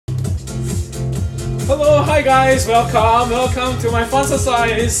Hello, hi guys, welcome to my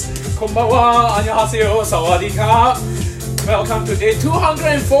FUN-xercise. Konbanwa, annyeonghaseyo, sawadee-ka. Welcome to day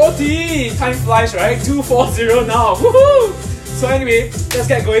 240. Time flies, right? 240 now. Woohoo! So anyway, let's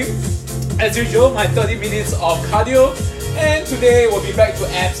get going. As usual, my 30 minutes of cardio, and today we'll be back to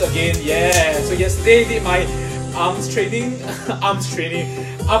abs again. Yeah. So yesterday did my arms training,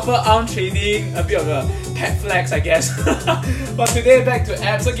 upper arm training, a bit of a pec flex, I guess. But today back to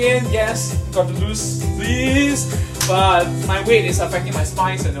abs again. Yes, got to lose this, but my weight is affecting my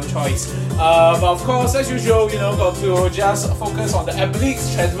spine, so no choice. But of course, as usual, got to just focus on the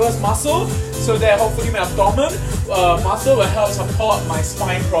obliques, transverse muscle, so that hopefully my abdomen muscle will help support my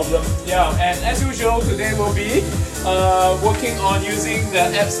spine problem. Yeah, and as usual, today we'll be working on using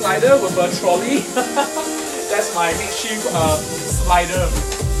the ab slider with a trolley. That's my makeshift slider.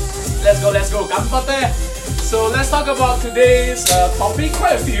 Let's go, ganbatte! So let's talk about today's topic,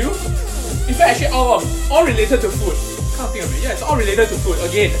 quite a few. In fact, actually all related to food. Can't think of it. Yeah, it's all related to food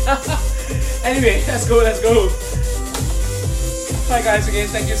again. Anyway, let's go. Hi guys, again,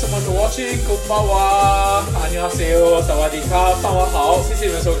 thank you so much for watching. Konbanwa, annyeonghaseyo, sawadee-ka, 傍晚好，谢谢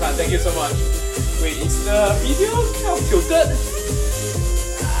你们收看 Thank you so much. Wait, is the video kind of tilted?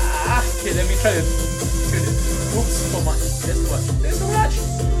 Okay, let me try to tilt it. Oops, so much. There's too much. There's so much.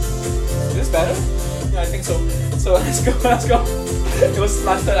 Is this better? Yeah, I think so. So let's go. It was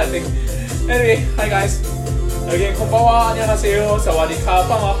slanted, I think. Anyway, hi guys. Again, konbanwa, annyeonghaseyo, sawadee-ka,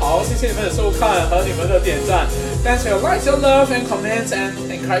 傍晚好，谢谢你们的收看和你们的点赞。Thanks for your likes, your love, and comments and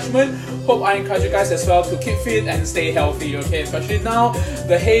encouragement. Hope I encourage you guys as well to keep fit and stay healthy. Okay, especially now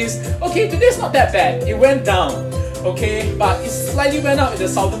the haze. Okay, today's not that bad. It went down. Okay, but it slightly went up in the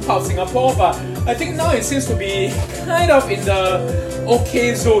southern part of Singapore. But I think now it seems to be kind of in the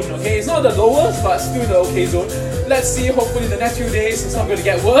okay zone. Okay, it's not the lowest, but still the okay zone. Let's see. Hopefully, the next few days it's not going to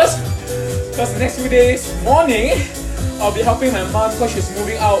get worse. Because the next few days, morning, I'll be helping my mom because she's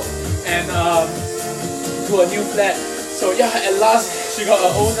moving out and to a new flat. So yeah, at last she got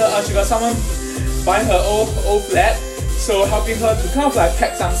a owner. She got someone buying her old flat. So helping her to kind of like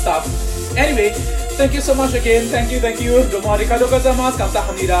pack some stuff. Anyway, thank you so much again. Thank you. Domo arigatou gozaimasu.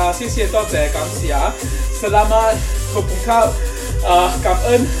 Kamsahamnida. 谢谢多谢感谢. Selamat berbuka. Cảm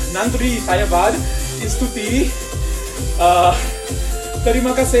ơn. Nandri sayavad. Istuti.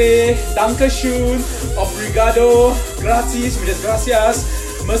 Terima kasih, dankeschön, obrigado, gracias, muchas gracias,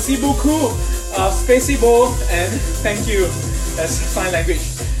 merci beaucoup, spasibo, and thank you. That's sign language.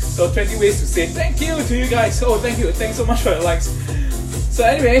 So 20 ways to say thank you to you guys. Oh, thank you. Thanks so much for your likes. So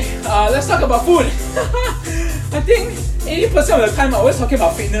anyway, let's talk about food. I think 80% of the time I'm always talking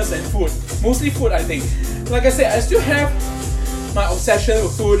about fitness and food. Mostly food, I think. Like I said, I still have my obsession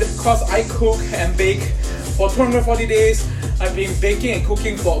with food because I cook and bake for 240 days. I've been baking and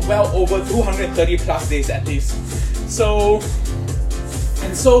cooking for well over 230 plus days at least. So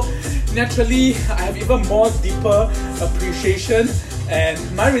naturally, I have even more deeper appreciation, and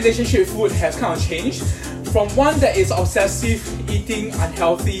my relationship with food has kind of changed from one that is obsessive eating,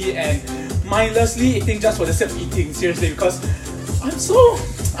 unhealthy, and mindlessly eating just for the sake of eating. Seriously, because I'm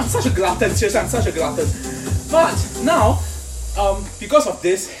such a glutton. Seriously, I'm such a glutton. But now, because of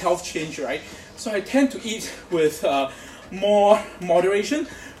this health change, right? So I tend to eat with more moderation,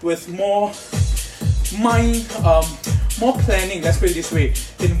 with more more planning, let's put it this way,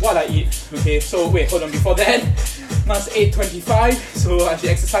 in what I eat. Okay, so wait, hold on, before that, now it's 8:25, so I should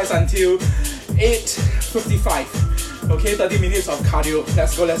exercise until 8:55. Okay, 30 minutes of cardio.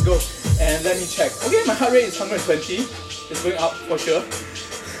 Let's go. And let me check. Okay, my heart rate is 120. It's going up for sure.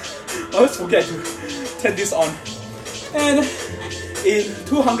 I always forget to turn this on. And in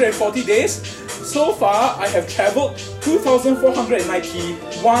 240 days, so far I have traveled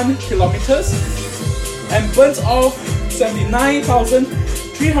 2,491 kilometers and burnt off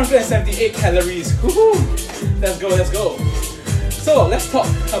 79,378 calories. Woohoo! Let's go. So let's talk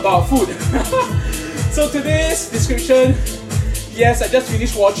about food. So today's description, yes, I just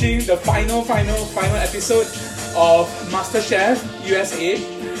finished watching the final episode of Masterchef USA.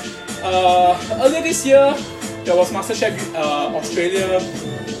 Earlier this year, there was Masterchef Australia.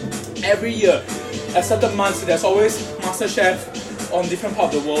 Every year, at certain months, there's always Masterchef on different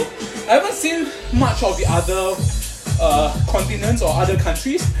parts of the world. I haven't seen much of the other continents or other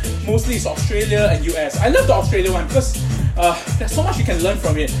countries. Mostly it's Australia and US. I love the Australia one because there's so much you can learn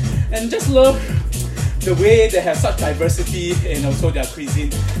from it, and just love the way they have such diversity in also their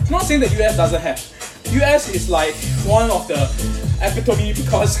cuisine. I'm not saying that US doesn't have. US is like one of the epitome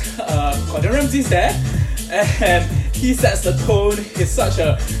because Gordon Ramsay's there, and he sets the tone. He's such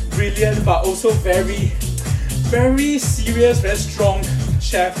a brilliant but also very serious, very strong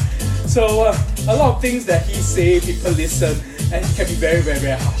chef. So a lot of things that he say, people listen, and he can be very, very,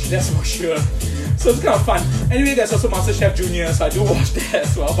 very harsh, that's for sure. So it's kind of fun. Anyway, there's also Masterchef Junior, so I do watch that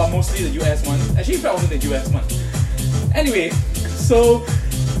as well, but mostly the US one. Actually, probably the US one. Anyway, so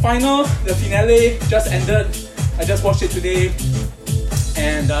the finale just ended. I just watched it today,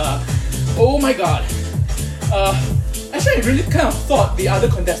 and oh my god. Actually, I really kind of thought the other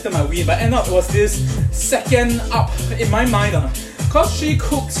contestant might win, but ended up it was this second up in my mind, because she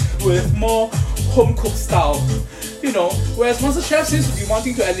cooks with more home-cooked style. You know, whereas MasterChef seems to be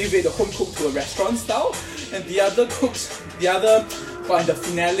wanting to elevate the home cook to a restaurant style, and the other in the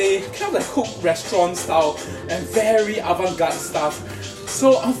finale, kind of like cook restaurant style and very avant-garde stuff.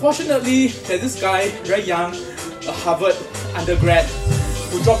 So unfortunately, there's this guy, very young, a Harvard undergrad,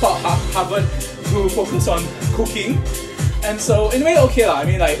 who dropped out Harvard to focus on cooking. And so in a way, okay lah, I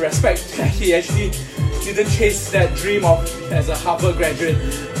mean, like, respect that he actually didn't chase that dream of as a Harvard graduate,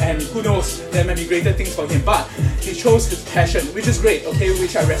 and who knows, there might be greater things for him, but he chose his passion, which is great, okay,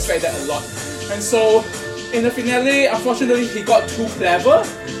 which I respect that a lot. And so in the finale, unfortunately, he got too clever.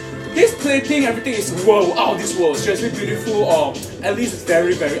 His plating, everything is whoa, out of this world, seriously beautiful, or at least it's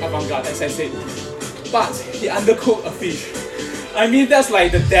very, very avant-garde, as I said. But he undercooked a fish. I mean, that's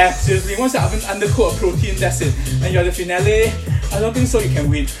like the death, seriously. Once you undercook a protein, that's it. And you're the finale, I don't think so you can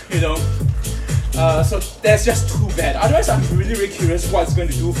win, you know. So that's just too bad. Otherwise, I'm really, really curious what it's going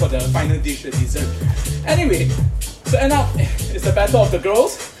to do for the final dish, the dessert. Anyway, so end up, it's the battle of the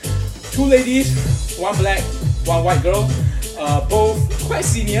girls. Two ladies, one black, one white girl. Both quite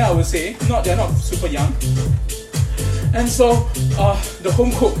senior, I would say. They're not super young. And so the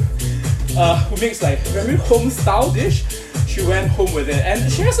home cook, who makes like very home style dish, she went home with it,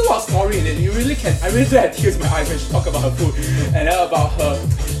 and she has a lot of story in it. I really do have tears in my eyes when she talks about her food and about her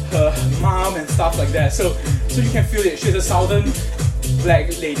mom and stuff like that. So you can feel it. She's a southern black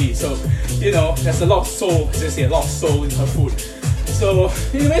lady, so you know there's a lot of soul, as they say, a lot of soul in her food. So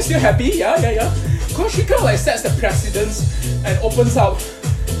anyway, still happy, yeah. Because she kind of like sets the precedence and opens up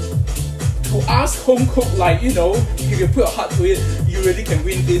to ask home cook, like, you know, if you put your heart to it, you really can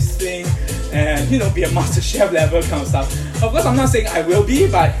win this thing, and you know, be a MasterChef level kind of stuff. Of course, I'm not saying I will be,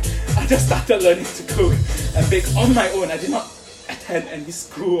 but I just started learning to cook and bake on my own. I did not attend any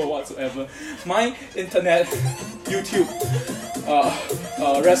school or whatsoever. My internet, YouTube,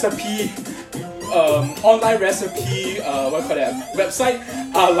 recipe, online recipe, website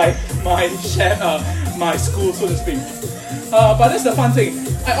are like my chef, my school, so to speak. But that's the fun thing.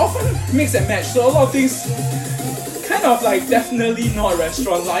 I often mix and match, so a lot of things kind of like definitely not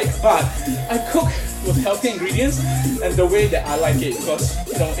restaurant-like, but I cook with healthy ingredients and the way that I like it, because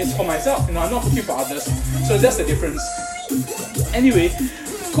you know it's for myself. You know, I'm not cooking for others, so that's the difference. Anyway,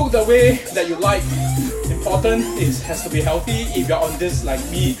 cook the way that you like. Important, it has to be healthy. If you're on this like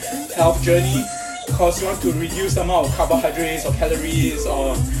me health journey, because you want to reduce the amount of carbohydrates or calories,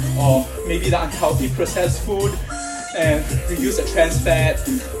 or maybe the unhealthy processed food, and reduce the trans fat,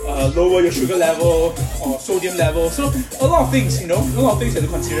 lower your sugar level or sodium level. So a lot of things, you know, a lot of things you have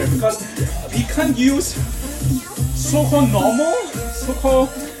to consider, because we can't use so-called normal, so-called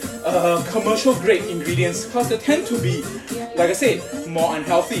commercial grade ingredients, because they tend to be, like I said, more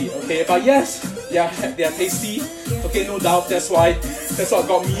unhealthy. Okay, but yes, they are tasty. Okay, no doubt. That's what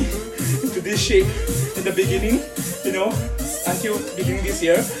got me into this shape in the beginning. You know, until beginning this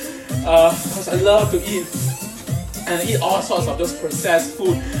year, because I love to eat. And I eat all sorts of those processed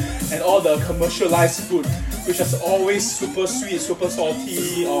food and all the commercialized food, which is always super sweet, super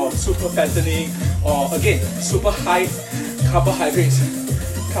salty, or super fattening, or again, super high carbohydrates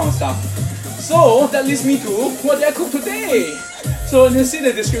kind of stuff. So that leads me to what did I cook today? So you see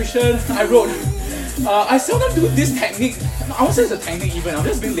the description, I wrote, I seldom do this technique. I won't say it's a technique even, I'm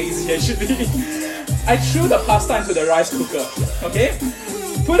just being lazy actually. I threw the pasta into the rice cooker, okay?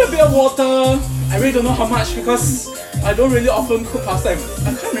 Put a bit of water. I really don't know how much, because I don't really often cook pasta.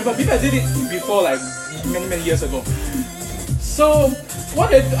 I can't remember, maybe I did it before, like many years ago. So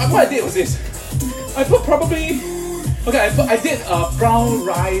what I did was this. I put probably, okay, I did a brown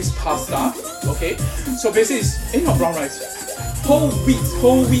rice pasta, okay? So basically it's not brown rice, whole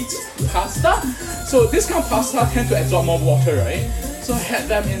wheat pasta. So this kind of pasta tend to absorb more water, right? So I had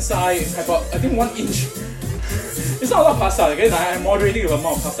them inside, about I think 1 inch. It's not a lot of pasta, again, I'm moderating the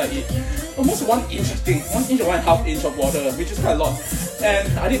amount of pasta I eat. Almost 1 inch, I think, 1 inch or 1.5 inch of water, which is quite a lot.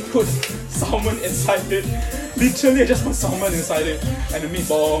 And I did put salmon inside it. Literally, I just put salmon inside it and a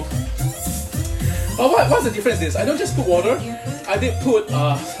meatball. But what's the difference is, I don't just put water, I did put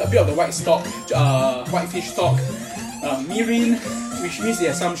a bit of the white stock, white fish stock, mirin, which means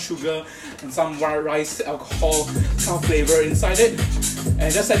there's some sugar and some rice alcohol, some flavor inside it.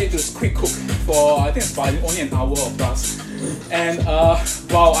 and just set it to quick cook for, I think it's about only an hour or plus. And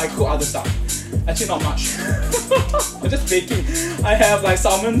wow, I cook other stuff. Actually not much. I'm just baking. I have like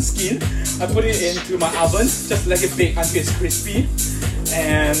salmon skin. I put it into my oven, just let it bake until it's crispy.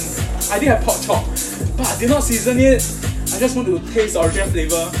 And I did have pork chop, but I did not season it. I just want to taste the original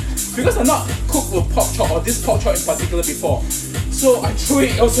flavor. Because I've not cooked with pork chop, or this pork chop in particular before. So I threw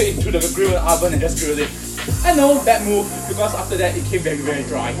it also into the grill oven and just grilled it. I know, bad move, because after that it came very, very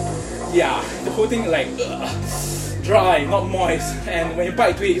dry. Yeah, the whole thing like dry, not moist. And when you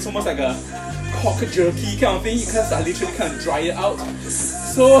bite into it, it's almost like a pork jerky kind of thing, because I literally kind of dry it out.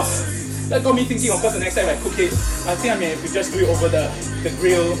 So that got me thinking, of course, the next time I cook it, I think I may have to just do it over the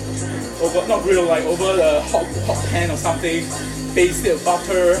grill, not grill, like over the hot pan or something, baste it with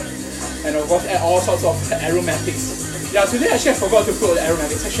butter, and of course add all sorts of aromatics. Yeah, today actually I forgot to put the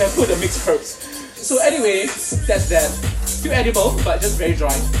aromatics. Actually I put the mixed herbs. So anyway, that's that. Still edible, but just very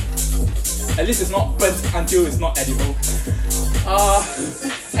dry. At least it's not burnt until it's not edible.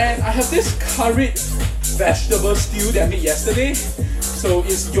 And I have this curried vegetable stew that I made yesterday. So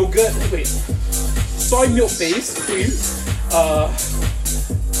it's yogurt, soy milk based cream.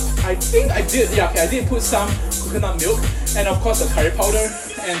 I think I did, I did put some coconut milk, and of course the curry powder,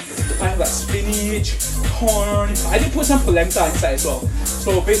 and I have like spinach, corn. I did put some polenta inside as well.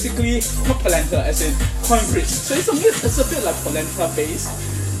 So basically, not polenta, as in corn grits. So it's a bit like polenta base,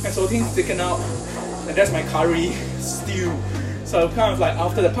 and so things thicken out, and that's my curry stew. So kind of like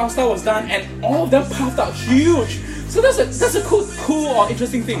after the pasta was done, and all of them puffed out huge. So that's a cool or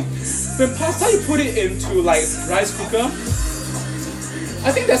interesting thing. When pasta, you put it into like rice cooker,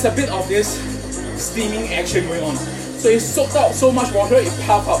 I think there's a bit of this steaming action going on. So it soaked out so much water, it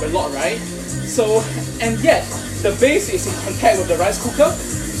puffed up a lot, right? So, and yet the base is in contact with the rice cooker,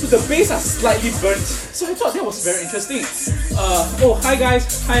 so the base are slightly burnt. So I thought that was very interesting. Oh, hi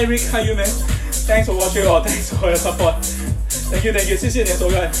guys, hi Rick, hi you man. Thanks for watching, or thanks for your support. Thank you, 谢谢你收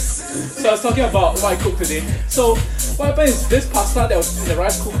看. So I was talking about what I cooked today. So what happened is this pasta that was in the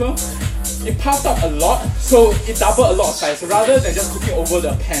rice cooker, it puffed up a lot, so it doubled a lot of size rather than just cooking over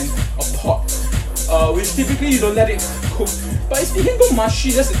the pan or pot, which typically you don't let it cook. But it didn't go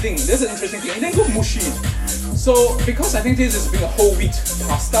mushy. That's the thing. That's an interesting thing. It didn't go mushy. So because I think this is being a whole wheat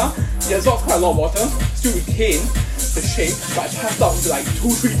pasta, it absorbs quite a lot of water, still retain the shape, but it puffed up to like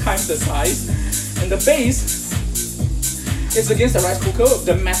 2-3 times the size. And the base is against the rice cooker.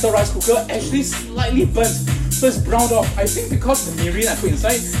 The metal rice cooker actually slightly burnt. So it's browned off. I think because the mirin I put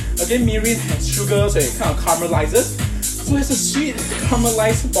inside, again mirin has sugar, so it kind of caramelizes. So it's a sweet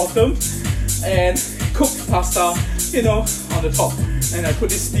caramelized bottom and cooked pasta, you know, on the top. And I put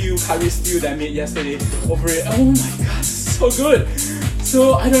this curry stew that I made yesterday over it. Oh my god, so good!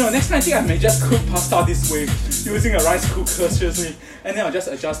 So I don't know, next time I think I may just cook pasta this way, using a rice cooker, seriously. And then I'll just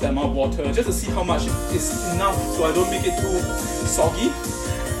adjust the amount of water, just to see how much is enough so I don't make it too soggy.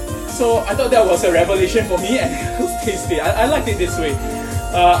 So I thought that was a revelation for me, and it was tasty. I liked it this way.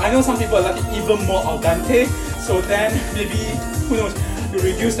 I know some people like it even more al dente, so then maybe, who knows, you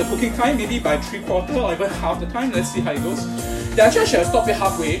reduce the cooking time maybe by 3/4 or even half the time. Let's see how it goes. Yeah, actually I should have stopped it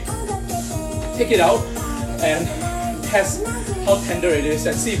halfway, take it out, and test how tender it is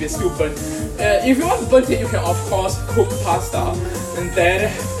and see if it's still burnt. If you want to burn it, you can of course cook pasta and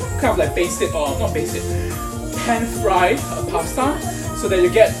then kind of like baste it, or not baste it, pan fry a pasta, so that you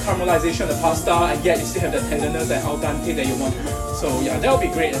get caramelization of the pasta and yet you still have the tenderness and al dente that you want. So yeah, that would be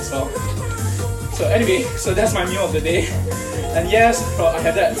great as well. So anyway, so that's my meal of the day. And yes, I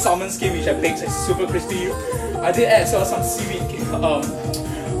have that salmon skin which I baked, it's super crispy. I did add some seaweed,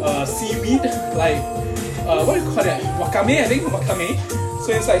 like, what do you call that? Wakame, I think, wakame.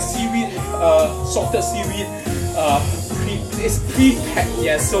 So it's like seaweed, salted seaweed, it's pre-packed,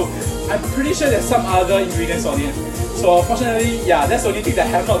 yes. So I'm pretty sure there's some other ingredients on it. So unfortunately, yeah, that's the only thing that I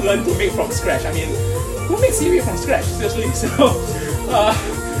have not learned to make from scratch. I mean, who makes seaweed from scratch? Seriously. So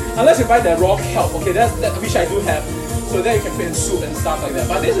unless you buy the raw kelp, okay, that which I do have. So that you can put in soup and stuff like that.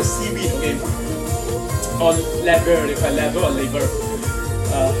 But this is seaweed, okay, or laver, they call it laver or laver,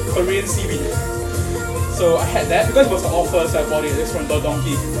 Korean seaweed. So I had that because it was an offer, so I bought it. It's from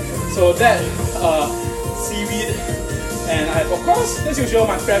Donkey. So that seaweed, and I have, of course, as usual,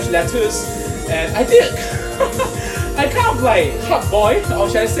 my fresh lettuce. And I did. I kind of like hard boil, or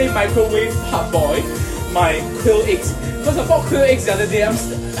should I say microwave hard boil, my quail eggs. Because I bought quail eggs the other day.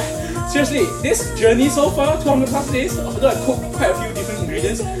 Seriously, this journey so far, 200 plus days, although I cooked quite a few different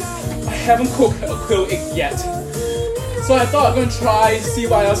ingredients, I haven't cooked a quail egg yet. So I thought I'm going to try, see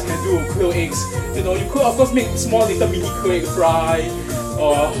what else I can do with quail eggs. You know, you could of course make small little mini quail egg fry,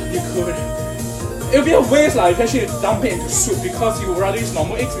 or you could it'll be a waste if you actually dump it into soup because you would rather use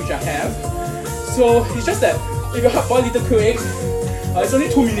normal eggs, which I have. So it's just that if you hard boil little quail eggs, it's only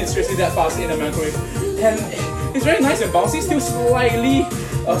 2 minutes, seriously that fast in the microwave, and it's very nice and bouncy, still slightly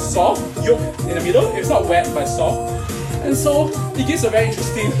soft yolk in the middle. It's not wet but soft, and so it gives a very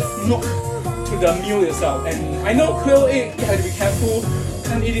interesting look to the meal itself. And I know quail egg, you have to be careful,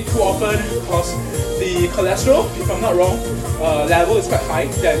 can't eat it too often because the cholesterol, if I'm not wrong, level is quite high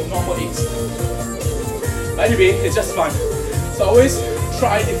than normal eggs. But anyway, it's just fun. So always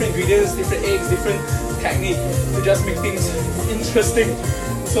try different ingredients, different eggs, different technique to just make things interesting.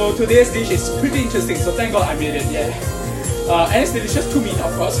 So today's dish is pretty interesting, so thank God I made it, yeah. And it's delicious to me,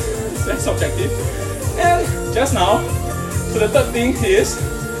 of course, that's objective. And just now, so the third thing is,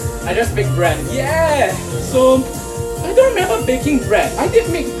 I just baked bread, yeah! So, I don't remember baking bread. I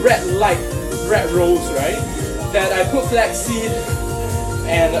did make bread like bread rolls, right? That I put flaxseed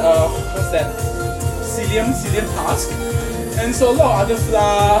and, what's that? Psyllium husk. And so a lot of other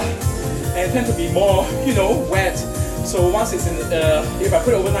flour, and tend to be more, you know, wet. So once it's in, if I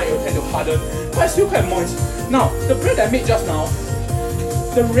put it overnight, it will tend to harden, but it's still quite moist. Now, the bread I made just now,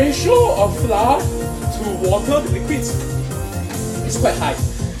 the ratio of flour to water, to liquids, is quite high.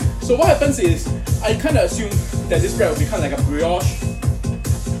 So what happens is, I kind of assume that this bread will become like a brioche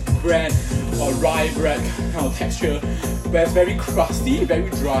bread or rye bread kind of texture, where it's very crusty, very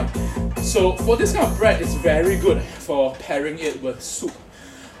dry. So for this kind of bread, it's very good for pairing it with soup,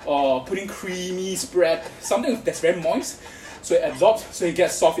 or putting creamy spread, something that's very moist, so it absorbs, so it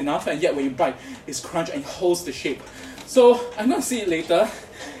gets soft enough, and yet when you bite, it's crunch and holds the shape. So I'm going to see it later.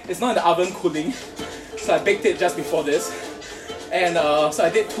 It's not in the oven cooling, so I baked it just before this. And so I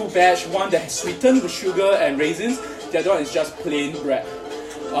did 2 batch, one that is sweetened with sugar and raisins, the other one is just plain bread.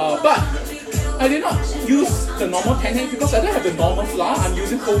 But I did not use the normal technique because I don't have the normal flour. I'm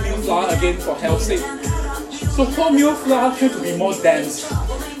using wholemeal flour again for health's sake. So wholemeal flour tends to be more dense.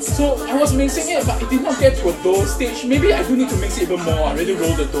 So I was mixing it, but it did not get to a dough stage. Maybe I do need to mix it even more. I really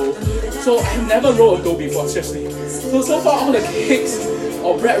roll the dough. So I have never rolled a dough before, seriously. So far all the cakes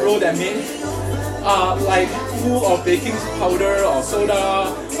or bread roll that I made are like full of baking powder or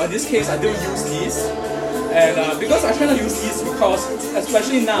soda. In this case, I do use yeast. And because I try not to use yeast because,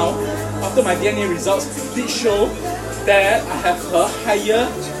 especially now, after my DNA results did show that I have a higher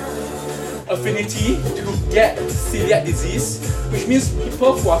affinity to get celiac disease, which means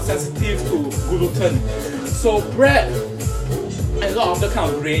people who are sensitive to gluten. So bread and a lot of the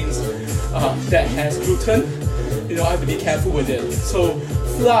kind of grains that has gluten, you know, I have to be careful with it. So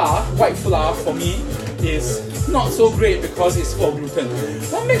flour, white flour for me is not so great because it's full of gluten.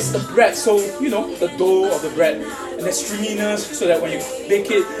 What makes the bread so, you know, the dough of the bread and the stringiness, so that when you bake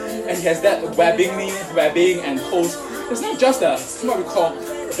it and it has that webbing and holes, it's not just the, what we call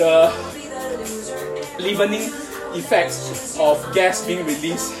the leavening effects of gas being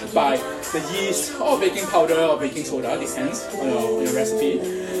released by the yeast or baking powder or baking soda, depends on your recipe,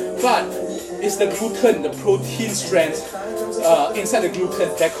 but it's the gluten, the protein strands inside the gluten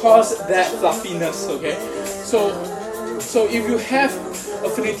that cause that fluffiness, okay? So if you have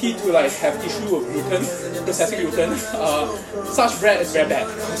affinity to like have issue with gluten, processing gluten, such bread is very bad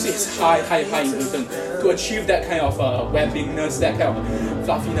because it's high in gluten to achieve that kind of webbingness, that kind of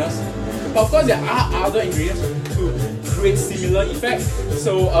fluffiness. But of course there are other ingredients to create similar effect,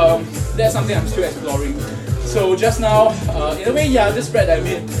 so that's something I'm still exploring. So just now, in a way, yeah, this bread that I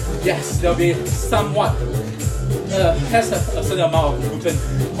made, yes, there'll be somewhat, has a certain amount of gluten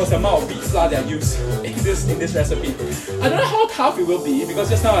because the amount of wheat flour that I use in this recipe. I don't know how tough it will be because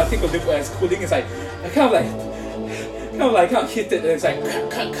just now I think of it as cooling, it's like, I kind of hit it and it's like,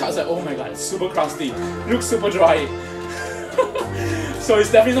 cut, it's like, oh my god, it's super crusty, it looks super dry. So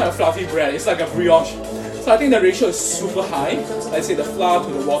it's definitely not a fluffy bread, it's like a brioche. So I think the ratio is super high, let's say the flour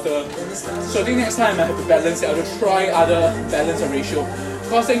to the water. So I think next time I have to balance it, I will try other balance and ratio.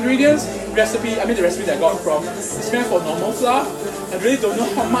 Because the ingredients, the recipe that I got from, is meant for normal flour. I really don't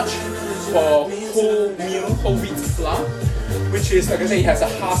know how much for whole wheat flour, which is, like I said, it has a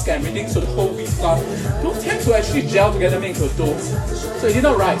husk and everything, so the whole wheat flour don't tend to actually gel together make into a dough. So it did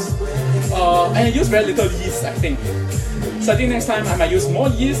not rise. And I used very little yeast, I think. So I think next time I might use more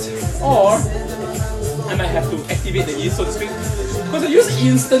yeast, or I might have to activate the yeast, so to speak. Because I use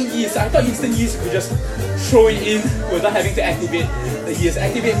instant yeast. I thought instant yeast you could just throw it in without having to activate the yeast.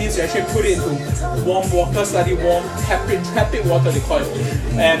 Activate means you actually put it into warm water, slightly warm, tepid water they call it.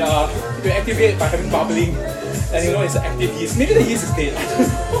 And you activate by having bubbling, and you know it's an active yeast. Maybe the yeast is dead, I don't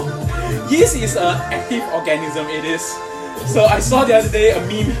know. Yeast is an active organism, it is. So I saw the other day a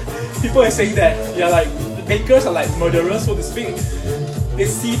meme, people are saying that, yeah, like, bakers are like murderers, so to speak. They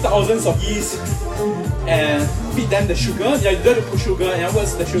see thousands of yeast and feed them the sugar. Yeah, you don't have to put sugar, and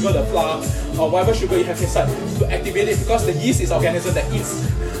afterwards the sugar, the flour, or whatever sugar you have inside to activate it, because the yeast is organism that eats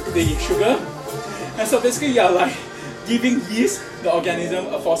the sugar. And so basically you're like giving yeast, the organism,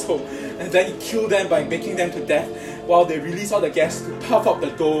 a false hope, and then you kill them by making them to death while they release all the gas to puff up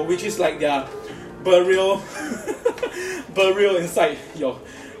the dough, which is like their burial burial inside your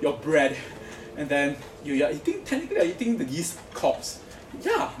bread. And then you are eating, technically you're eating the yeast corpse.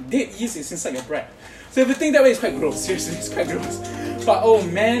 Yeah, dead yeast is inside your bread. So if you think that way, it's quite gross. Seriously, it's quite gross. But oh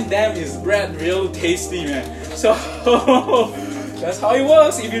man, damn, is bread real tasty, man. So that's how it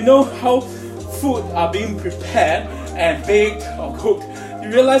works. If you know how food are being prepared and baked or cooked, you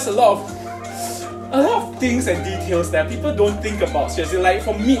realize a lot of things and details that people don't think about. Seriously, like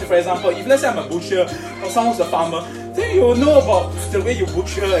for meat, for example, if let's say I'm a butcher or someone's a farmer, then you will know about the way you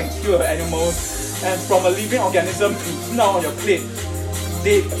butcher and kill animals, and from a living organism to now on your plate,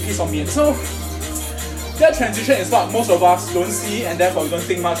 dead piece of meat. So that transition is what most of us don't see, and therefore we don't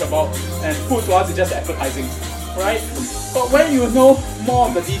think much about, and food to us is just appetizing, right? But when you know more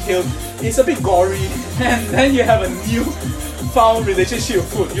of the details, it's a bit gory, and then you have a new found relationship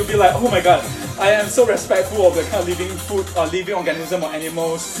with food. You'll be like, oh my god, I am so respectful of the kind of living food or living organism or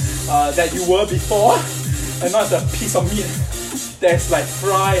animals that you were before, and not a piece of meat that's like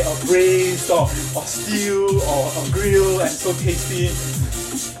fried or braised or stewed or grilled and so tasty.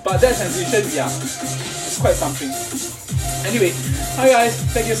 But that transition, yeah, it's quite something. Anyway, hi guys,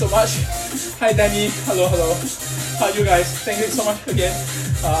 thank you so much. Hi Danny, hello. Hi you guys, thank you so much again.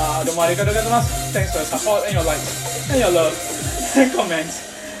 Thanks for your support and your likes and your love and comments.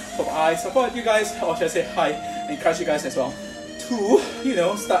 Hope I support you guys, or should I say hi and encourage you guys as well to, you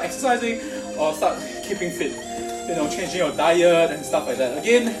know, start exercising or start keeping fit, you know, changing your diet and stuff like that.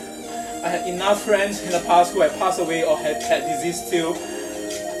 Again, I had enough friends in the past who had passed away or had disease still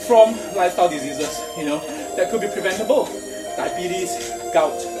from lifestyle diseases, you know, that could be preventable. Diabetes,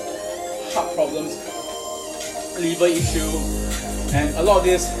 gout, heart problems, liver issue, and a lot of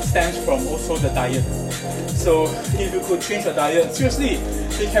this stems from also the diet. So if you could change your diet, seriously,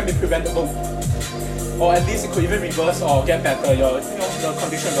 it can be preventable, or at least it could even reverse or get better your, you know, the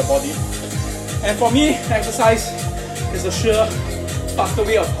condition of the body. And for me, exercise is a sure faster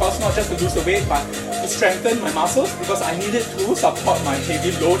way, of course, not just to lose the weight, but to strengthen my muscles, because I need it to support my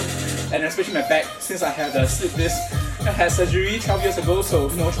heavy load, and especially my back, since I have the slip disc. I had surgery 12 years ago, so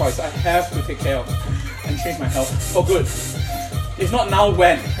no choice. I have to take care of and change my health for good. If not now,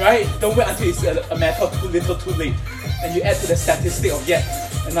 when, right? Don't wait until it's a matter of too little, too late. And you add to the statistic of yet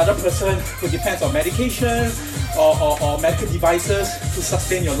another person who depends on medication or medical devices to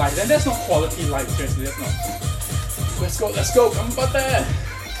sustain your life. Then that's not quality life, seriously, that's not. Let's go, come about that.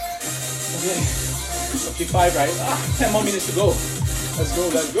 Okay, 55, right? 10 more minutes to go. Let's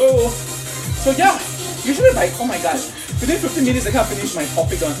go. So yeah, usually like, oh my god, within 15 minutes I can't finish my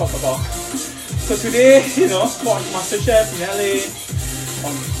topic that I talk about. So today, you know, watch Masterchef in LA,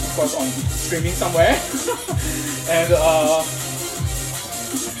 of course on streaming somewhere, and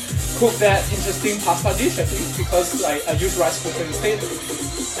cook that interesting pasta dish, I think, because like, I use rice cooker instead,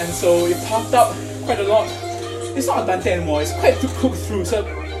 and so it popped up quite a lot. It's not al dente anymore, it's quite cooked through, so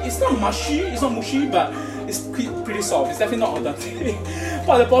it's not mushy, but it's pretty soft. It's definitely not al dente.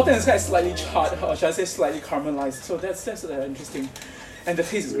 But the bottom is kind of slightly charred, or should I say slightly caramelized, so that's interesting. And the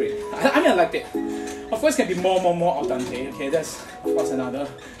taste is great. I mean, I liked it. Of course, it can be more al dente. Okay, that's of course another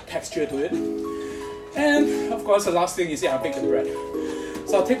texture to it. And of course, the last thing is, yeah, I baked the bread.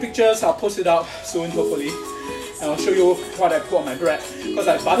 So I'll take pictures, I'll post it out soon, hopefully. And I'll show you what I put on my bread. Because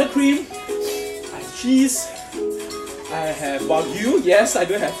I have buttercream, I have cheese, I have wagyu. Yes, I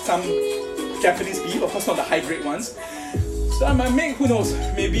do have some Japanese beef, of course not the high grade ones. So I might make, who knows,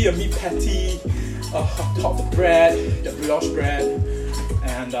 maybe a meat patty on top of the bread, the brioche bread,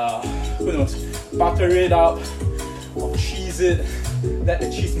 and who knows, butter it up, or cheese it, let the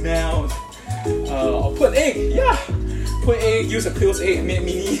cheese melt, or put egg, yeah! Put egg, use a closed egg, make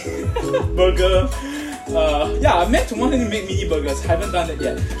mini burger. Yeah, I meant to want to make mini burgers, haven't done that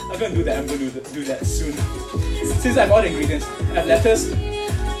yet. I'm going to do that, I'm going to do that soon. Since I have all the ingredients, I have lettuce,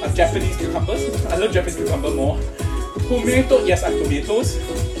 I have Japanese cucumbers, I love Japanese cucumber more. Tomato, yes, I have tomatoes.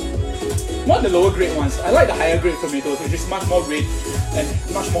 Not the lower grade ones, I like the higher grade tomatoes, which is much more red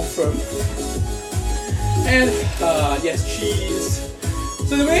and much more firm. And yes, cheese.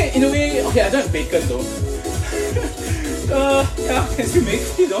 So in a way, okay, I don't have bacon though. Yeah, can still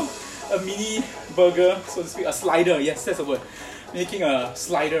make, you know, a mini burger, so to speak, a slider, yes, that's the word. Making a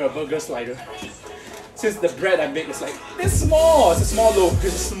slider, a burger slider. Since the bread I make is like this small, it's a small loaf,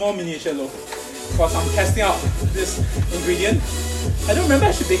 it's a small miniature loaf. Because I'm testing out this ingredient. I don't remember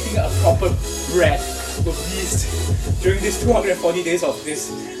actually baking a proper bread were beast during these 240 days of this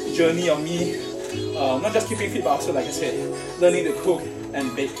journey of me, not just keeping fit but also, like I said, learning to cook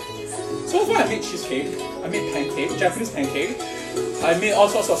and bake. So far I made cheesecake, I made pancake, Japanese pancake, I made all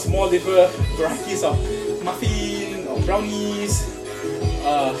sorts of small little varieties of muffin or brownies,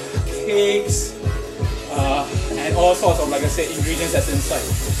 cakes, and all sorts of, like I said, ingredients that's inside.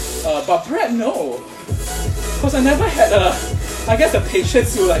 But bread, no. Because I never had I guess the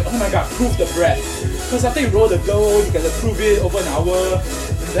patience to like, oh my god, proof the bread. Because after you roll the dough, you get to prove it over an hour,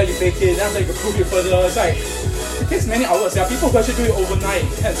 and then you bake it, then after you can prove it further. It's like, it takes many hours. There are people who actually do it overnight,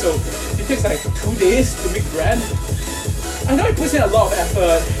 and so it takes like 2 days to make bread. I know it puts in a lot of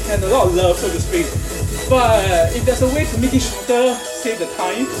effort and a lot of love, so to speak, but if there's a way to make it shorter, save the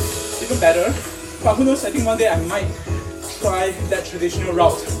time, even better. But who knows, I think one day I might try that traditional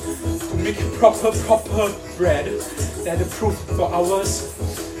route to make proper bread that the proof for hours.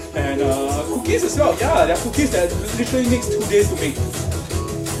 And cookies as well, yeah, there are cookies that literally takes 2 days to make.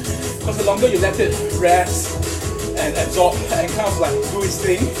 Because the longer you let it rest and absorb and kind of like do its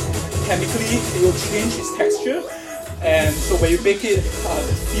thing, chemically it will change its texture. And so when you bake it,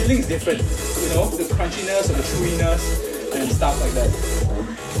 the feeling is different, you know, the crunchiness or the chewiness and stuff like that.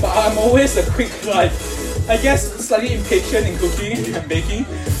 But I'm always a quick, like, I guess slightly impatient in cooking and baking,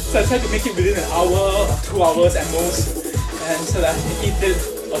 so I try to make it within an hour or 2 hours at most, and so that I can eat it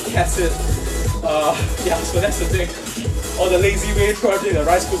or test it. Yeah, so that's the thing. Or the lazy way, throw it in the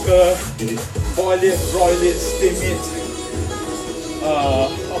rice cooker, boil it, broil it, steam it, or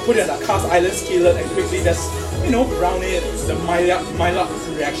put it in a cast iron skillet and quickly just, you know, brown it, the Maillard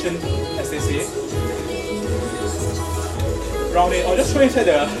reaction, as they say. Brown it, or just throw it into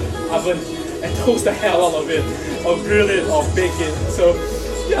the oven and toast the hell out of it, or grill it, or bake it. So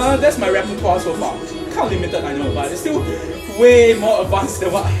yeah, that's my repertoire so far. Kind of limited, I know, but it's still way more advanced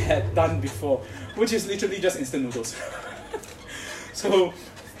than what I had done before, which is literally just instant noodles. So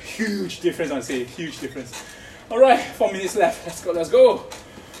huge difference, I'd say, huge difference. Alright, 4 minutes left, let's go, let's go.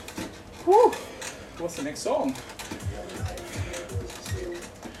 Whew. What's the next song?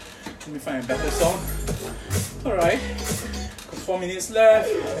 Let me find a better song. Alright, 4 minutes left,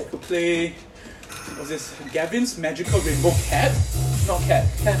 I could play, what's this, Gavin's Magical Rainbow Cat? Not cat,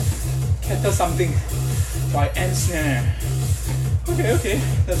 cat or something by N-Snare. Okay,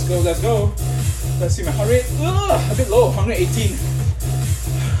 let's go, let's go. Let's see my heart rate, a bit low, 118.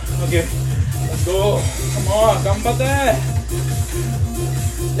 Okay, let's go, come on, ganbatte.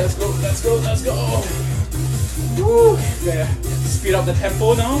 Let's go, let's go, let's go. Woo, yeah. Speed up the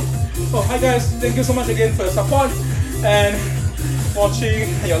tempo now. Oh, hi guys, thank you so much again for your support and watching,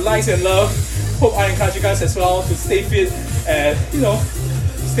 your likes and love. Hope I encourage you guys as well to stay fit and, you know,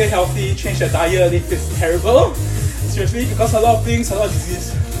 stay healthy, change your diet if it's terrible. Seriously, because a lot of things, a lot of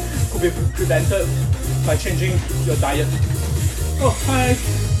disease could be prevented by changing your diet. Oh, hi.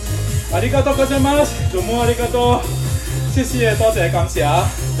 Arigatou gozaimasu. Domo arigatou. 谢谢，多谢，感謝。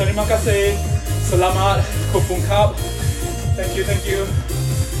Terima kasih. Selamat. Kopungkap. Thank you, thank you.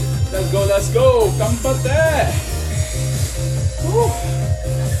 Let's go, let's go. Ganbatte.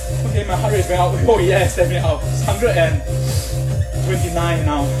 Okay, my heart rate is very out. Oh yes, definitely out. It's 129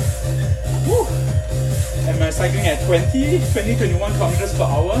 now. Woo. And my cycling at 21 kilometers per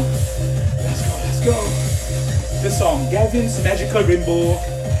hour. Let's go, let's go. This song, Gavin's Magical Rainbow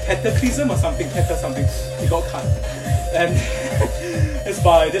Cataclysm or something, he got cut. And it's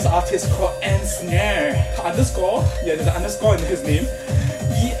by this artist called N-Snare. Underscore, yeah, there's an underscore in his name.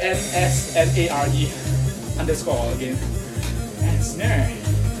 E-N-S-N-A-R-E underscore again. N-Snare.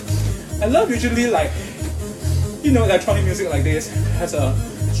 I love usually like, you know, electronic music like this has a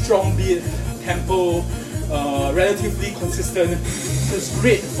strong beat, tempo, relatively consistent. So it's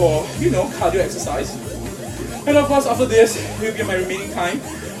great for, you know, cardio exercise. And of course after this will be my remaining time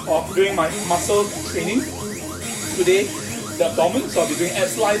of doing my muscle training. Today, the abdomen, so I'll be doing ab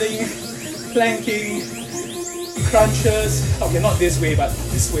sliding, planking, crunches, okay, not this way, but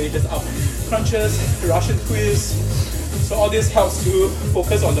this way, just up, crunches, Russian twists. So all this helps to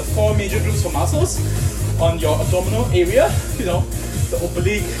focus on the 4 major groups of muscles on your abdominal area, you know, the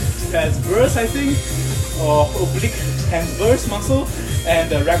oblique transverse, I think, or oblique transverse muscle, and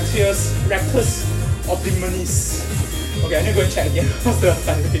the rectus abdominis. Okay, I need to go and check again what's the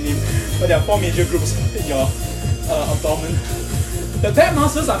scientific name, but there are 4 major groups in your abdomen. The back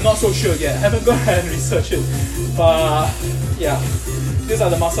muscles, I'm not so sure yet. I haven't gone ahead and researched it. But yeah, these are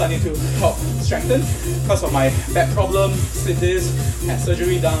the muscles I need to help strengthen because of my back problem, slip disc, had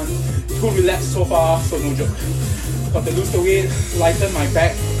surgery done, 2 relapse so far, so no joke. Got to lose the weight, lighten my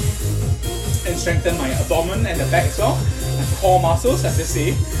back, and strengthen my abdomen and the back as well. And core muscles, as they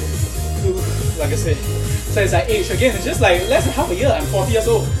say. to, like I said, so as I age again, it's just like less than half a year. I'm 40 years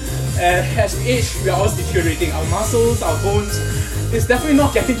old, and as we age, we are always deteriorating. Our muscles, our bones, it's definitely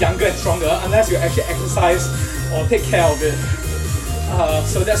not getting younger and stronger unless you actually exercise or take care of it.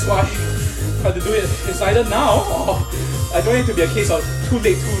 So that's why I have to do it. It's either now or I don't need to be a case of too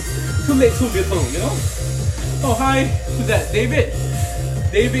late, too little, you know? Oh, hi, who's that? David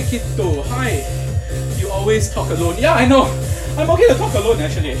Kito, hi. You always talk alone. Yeah, I know. I'm okay to talk alone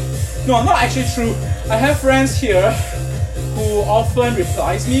actually. No, not actually true. I have friends here who often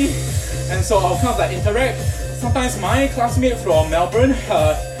replies me, and so I'll kind of like interact. Sometimes my classmate from Melbourne,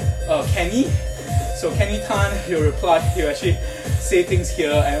 Kenny, so Kenny Tan, he'll reply, he'll actually say things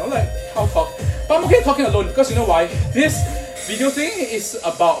here, and I'm like, I'll talk. But I'm okay talking alone because you know why? This video thing is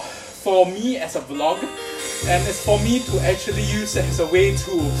about for me as a vlog, and it's for me to actually use it as a way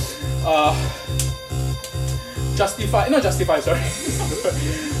to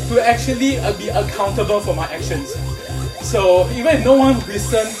to actually be accountable for my actions. So even if no one will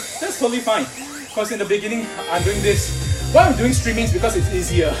listen, that's totally fine. Because in the beginning, I'm doing this. Why I'm doing streaming is because it's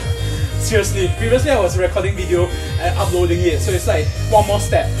easier. Seriously, previously I was recording video and uploading it, so it's like one more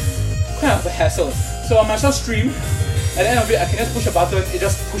step, kind of a hassle. So I might as well stream. At the end of it, I can just push a button, it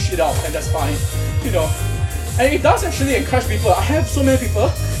just push it out, and that's fine. You know, and it does actually encourage people. I have so many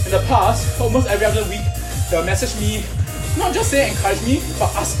people in the past, almost every other week, they'll message me, not just saying encourage me,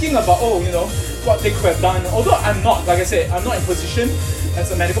 but asking about, oh, you know, what they could have done. Although I'm not, like I said, I'm not in position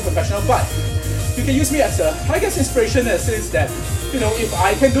as a medical professional, but you can use me as a, I guess, inspiration in the sense that, you know, if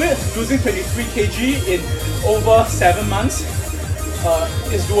I can do it, losing 23 kg in over 7 months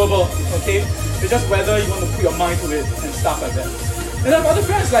is doable, okay? It's just whether you want to put your mind to it and stuff like that. And I have other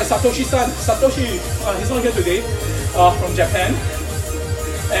friends like Satoshi-san. Satoshi, he's not here today, from Japan.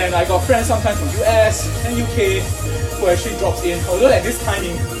 And I got friends sometimes from US and UK who actually drops in, although at this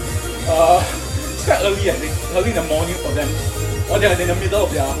timing, it's quite early I think, early in the morning for them, or they're in the middle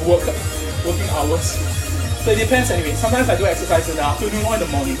of their working hours. So it depends anyway. Sometimes I do exercise in the afternoon or in the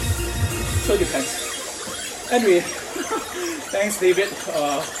morning, so it depends. Anyway, thanks David.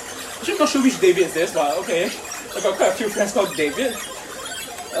 Actually not sure which David is this, but okay. I've got quite a few friends called David.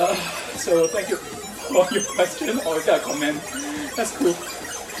 So thank you for your question, or is that a comment? That's cool.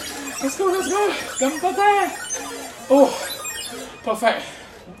 Let's go. Ganbate! Oh, perfect.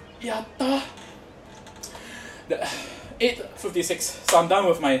 Yatta! 8:56. So I'm done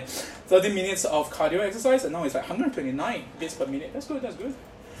with my 30 minutes of cardio exercise, and now it's like 129 beats per minute. That's good.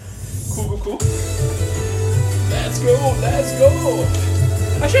 Cool. Let's go.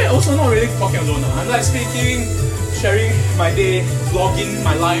 Actually, I'm also not really talking alone. I'm like speaking, sharing my day, vlogging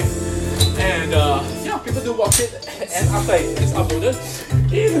my life, and yeah, people do watch it, and after it's uploaded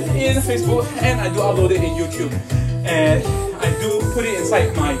in Facebook, and I do upload it in YouTube, and I do put it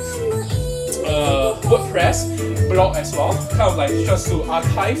inside my WordPress blog as well, kind of like just to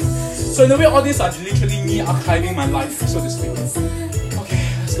archive. So in a way, all these are literally me archiving my life, so to speak. Okay,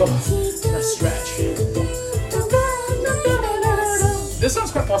 let's go. Let's stretch. This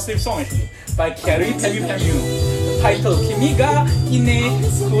one's quite a positive song actually, by curried. The title, Kimi ga ine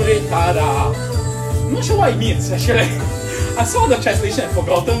kuretara. I'm not sure what it means actually. I saw the translation and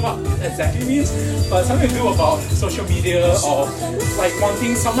forgotten what it exactly means, but something to do about social media or like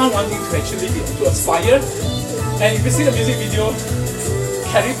someone wanting to actually to aspire. And if you see the music video,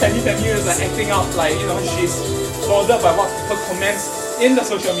 curried is like acting out like, you know, she's bothered by what people comments in the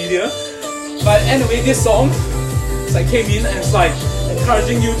social media. But anyway, this song it's like came in and it's like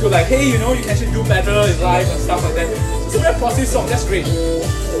encouraging you to like, hey, you know, you can actually do better in life and stuff like that. It's a very positive song, that's great.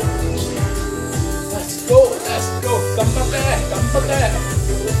 Let's go. Ganbate. Okay.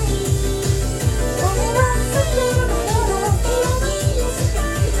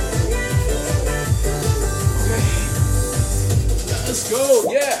 Let's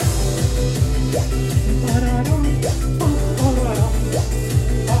go, yeah.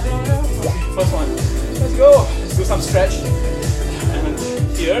 Okay, first one. Let's go. Let's do some stretch. And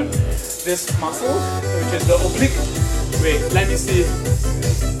here, this muscle, which is the oblique. Wait, let me see.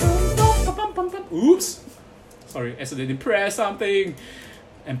 Oops. Sorry, accidentally press something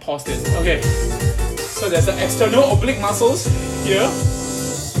and paused it. Okay. So there's the external oblique muscles here.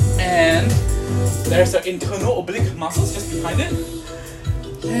 And there's the internal oblique muscles just behind it.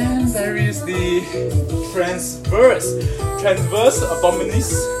 And there is the transverse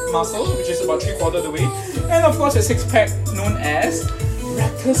abdominis muscle, which is about 3/4 of the way. And of course, a six-pack known as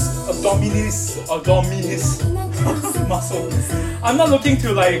rectus abdominis muscle. I'm not looking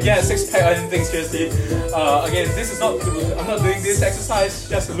to like get a six-pack or anything seriously. Again, this is not. I'm not doing this exercise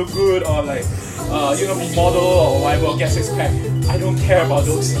just to look good or like you know, be model or whatever, or get six-pack. I don't care about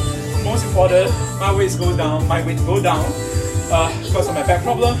those. most important, my weight go down because of my back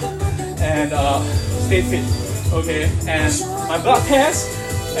problem, and stay fit. Okay, and my blood test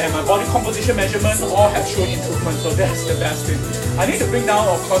and my body composition measurement all have shown improvement, so that's the best thing. I need to bring down,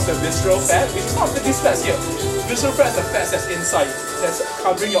 of course, the visceral fat, which is not this fat here. Visceral fat is the fat that's inside, that's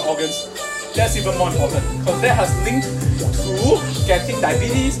covering your organs. That's even more important because that has linked to getting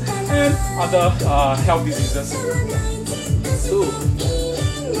diabetes and other health diseases. Ooh.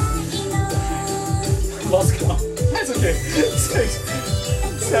 Lost count. That's okay. 6,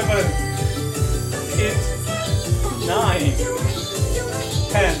 7, 8, 9,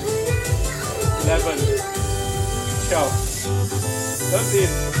 10, 11, 12, 13,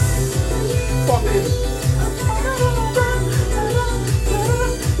 14,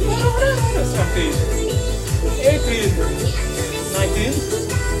 17, 18, 19,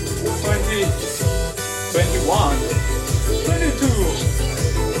 20, 21, 22,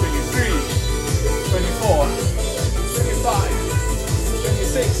 23, 24, 25,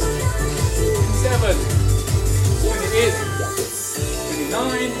 26, 27, 28,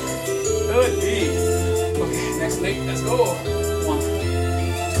 29, 30. Okay, next leg, let's go. 1, 2,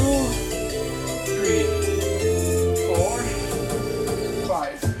 3, 4,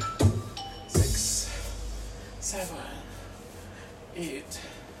 5, 6, 7, 8,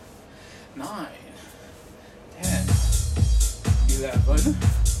 9, 10, 11,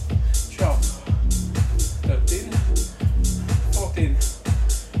 12, 13, 14,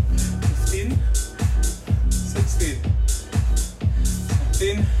 15, 16,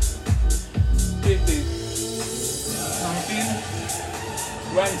 17, 18, 19,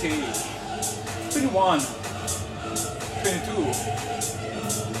 20, 21, 22,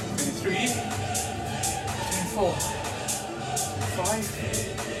 23, 24, 25,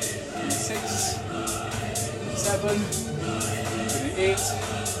 26, 27, 28,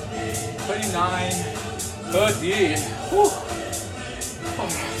 29, 30. Whew. Oh,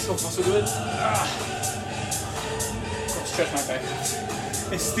 so far so good. Gotta stretch my back.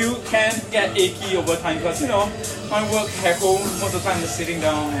 It still can get achy over time because, you know, my work at home most of the time is sitting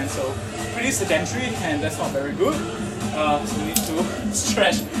down, and so pretty sedentary, and that's not very good. So I need to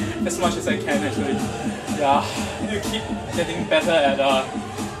stretch as much as I can actually. Yeah, I need to keep getting better at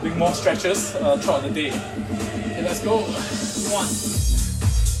doing more stretches throughout the day. Okay, let's go. 1.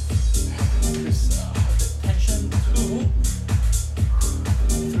 Tension. 2,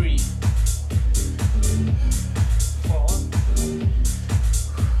 3, 4,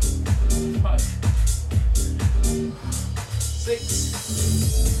 5, 6,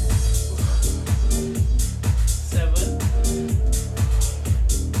 7,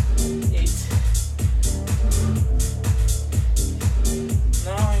 8,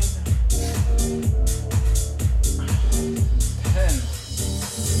 9, 10,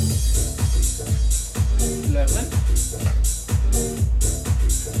 11,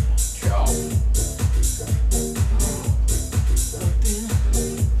 12, 13,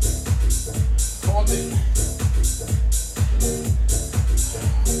 14,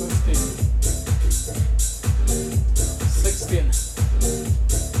 15, 16,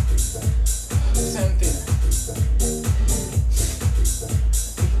 17,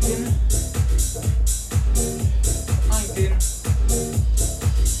 18, 19,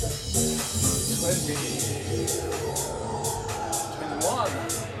 20, 21,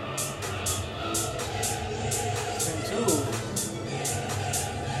 22,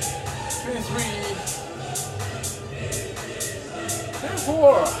 23,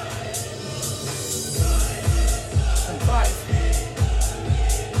 24, 25,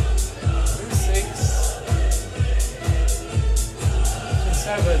 26,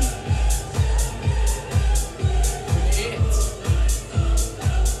 27, 28,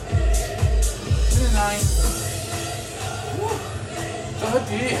 29,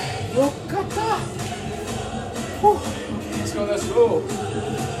 30. Yokata! Whew. Let's go, let's go.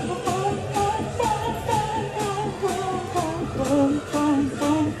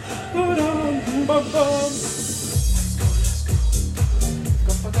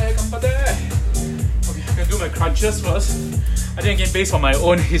 Okay, I'm gonna do my crunches first. I think again, based on my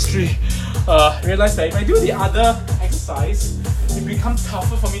own history, realize that if I do the other exercise, it becomes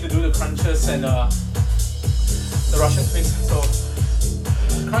tougher for me to do the crunches and the Russian twist. So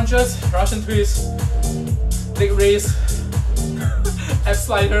crunches, Russian twist, leg raise, ab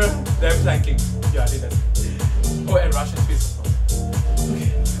slider, then planking. Yeah, I did that. Oh, and Russian twist.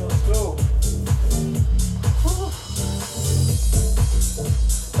 Okay, let's go.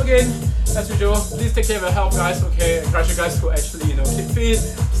 Again, as usual, please take care of your health, guys. Okay, encourage you guys to actually, you know, keep fit,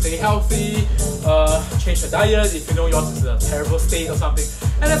 stay healthy, change your diet if you know yours is a terrible state or something.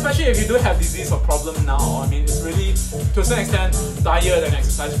 And especially if you do have disease or problem now, I mean, it's really, to a certain extent, diet and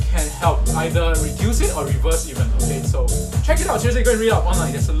exercise can help either reduce it or reverse even. Okay, so check it out. Seriously, go and read up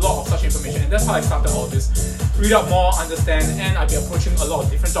online. There's a lot of such information, and that's how I started all this. Read up more, understand, and I'll be approaching a lot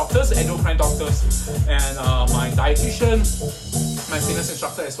of different doctors, endocrine doctors, and my dietitian, my fitness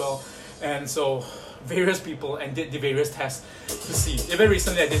instructor as well. And so various people, and did the various tests to see. Even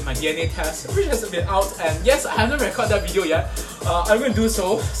recently I did my DNA test, which has been out, and yes, I haven't recorded that video yet. I'm going to do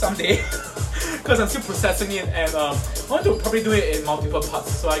so someday because I'm still processing it, and I want to probably do it in multiple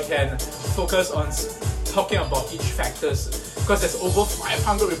parts so I can focus on talking about each factors, because there's over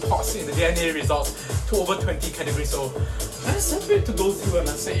 500 reports in the DNA results to over 20 categories, so that's a bit to go through, I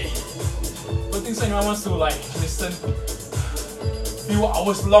must say. I don't think so anyone wants to like listen few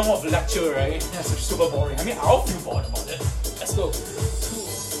hours long of lecture, right? That's super boring. I mean, I'll feel bored about it. Let's go. 2,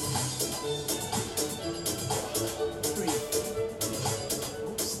 3.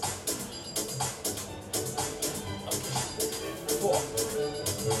 Oops. 4,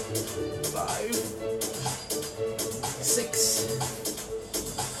 5, 6,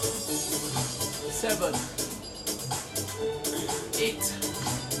 7, 8,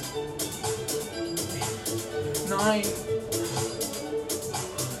 9,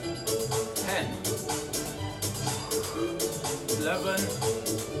 11,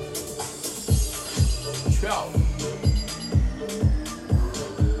 12,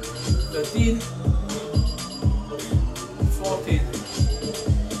 13, 14,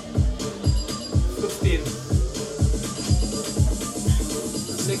 15,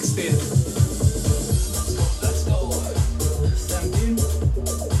 16, let's go, 17,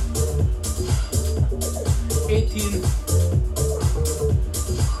 18,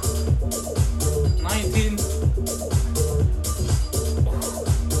 19, 29,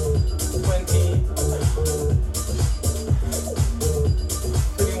 30,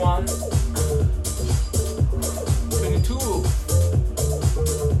 31, 32,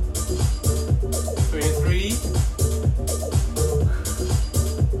 33.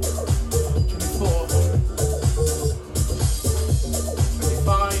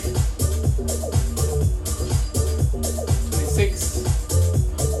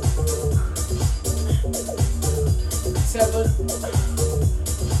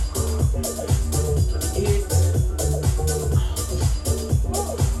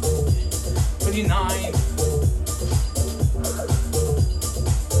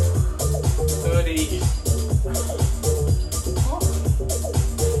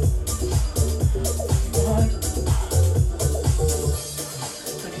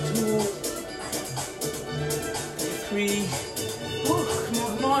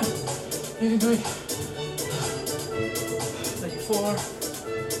 Come on, you can do it. 34,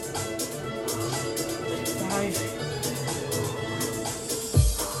 35.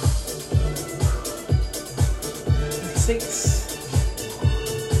 6,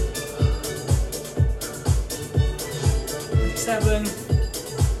 7,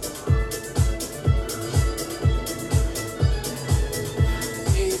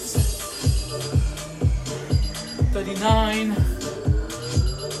 8, 39,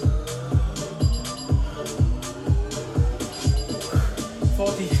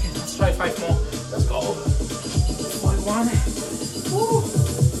 40. Let's try 5 more. Let's go. 41. Woo.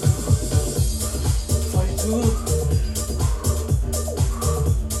 42.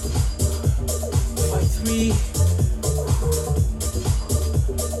 3,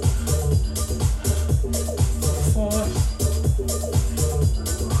 4,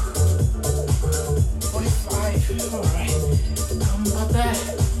 45. Alright, come about that.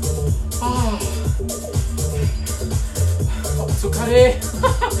 Otsukare.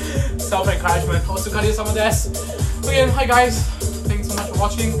 Self-encouragement. Otsukare sama desu. Again, hi guys. Thanks so much for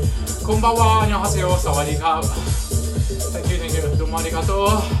watching. Konbanwa, annyeonghaseyo, sawadee-krap. Thank you. どうもありがとう。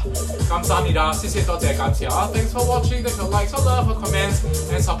 감사합니다. 謝謝多謝感謝. Thanks for watching. Thanks for likes, for love, for comments,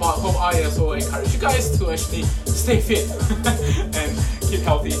 and support. Hope I also encourage you guys to actually stay fit and keep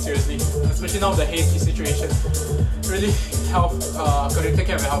healthy. Seriously, especially now the hazy situation. Really help. Gotta take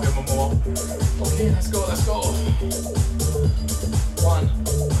care of your health even more. Okay, let's go. Let's go. 1,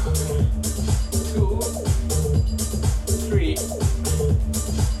 2, 3,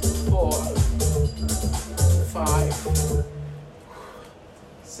 4, 5,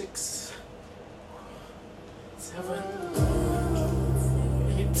 6, 7,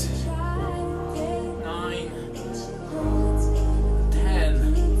 8, 9,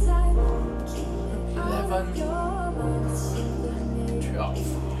 10, 11, 12.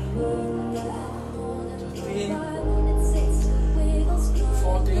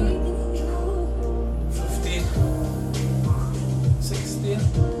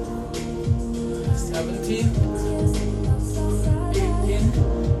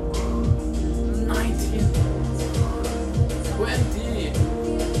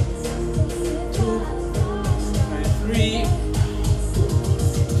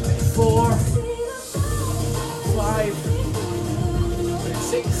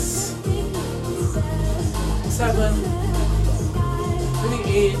 6, 7,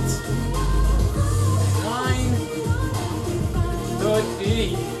 28, 9,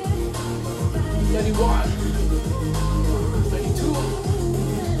 30, 31, 32,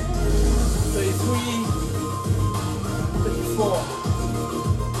 33, 34,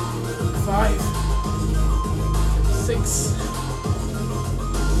 5, 6,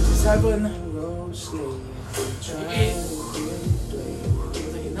 7, 8,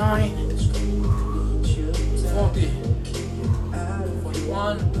 39, 40,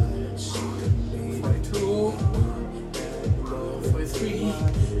 41, 42, 43,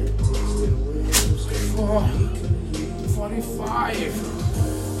 44, 45.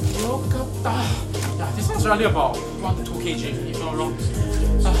 Look up that. Yeah, this one's really about 1 to 2 kg, if I'm not wrong.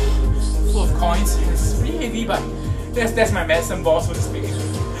 Full of coins. It's pretty heavy, but that's my medicine ball, so to speak.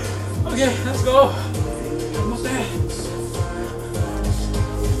 Okay, let's go. Almost there.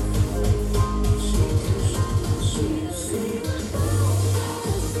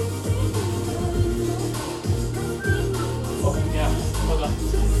 Oh yeah, hold on.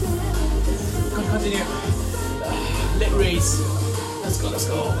 Gonna continue. Leg raise. Let's go, let's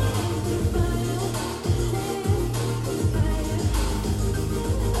go.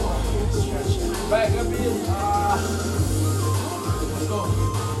 Stretch back a bit. Let's go.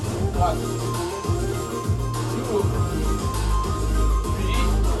 1, 2, 3,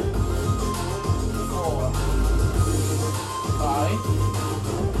 4, 5,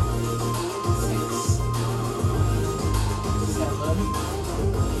 6, 7,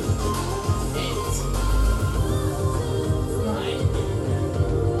 8, 9,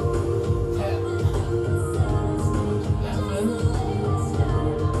 10, 11,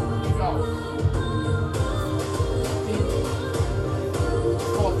 12,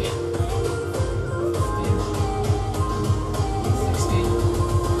 14, 16,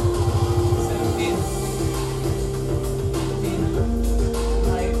 17, 18,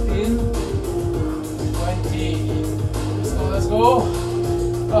 19, 20. Let's go.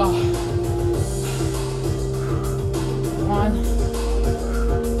 1,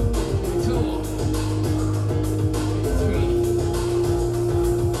 2, 3,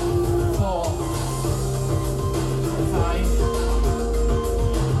 4, 5,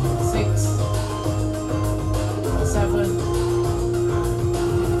 6, 7,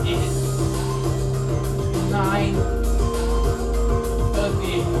 8, 9,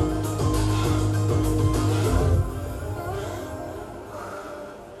 30.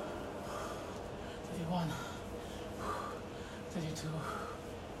 31, 32,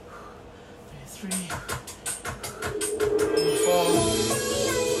 33, 34,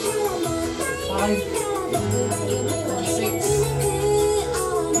 35, 36,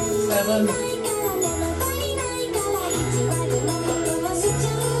 7,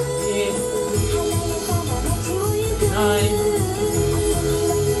 8, 9,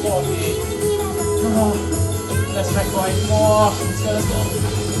 40. Let's try going more. Let's go, let's go.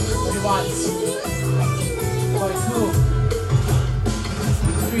 31, 42,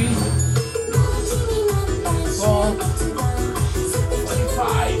 3, 4,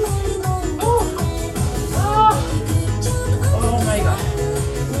 45. Oh my god.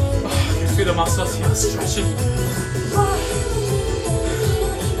 I can feel the muscles here stretching.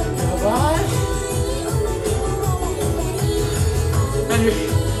 Alright. Anyway,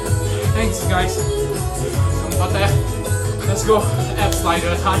 thanks guys. Got there. Let's go. Ab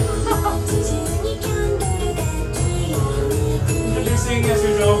slider time. Introducing, as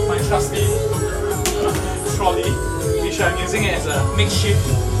usual, my trusty trolley, which I'm using as a makeshift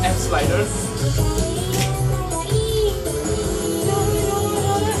ab slider.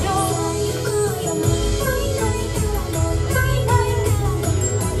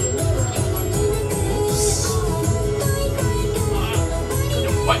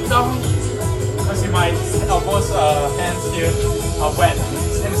 Wipe down, because my elbows, hands here are wet,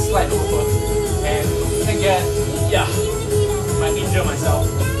 and slide over, and again, yeah, might injure myself.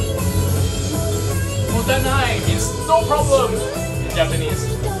 Motanai means no problem in Japanese.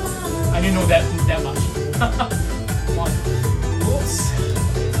 I didn't know that much. Come on, oops,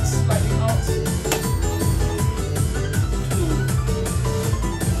 sliding out. 2,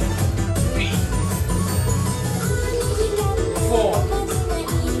 3, 4.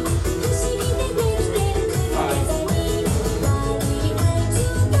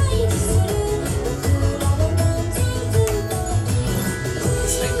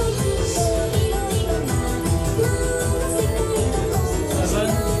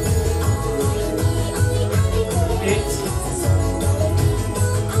 8,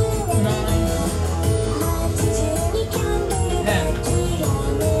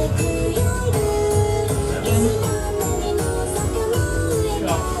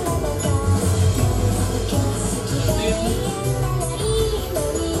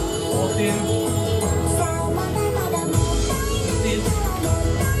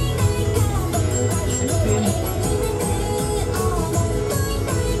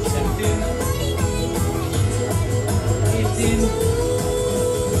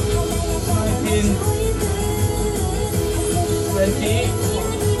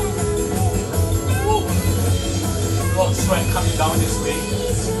 of sweat coming down this way.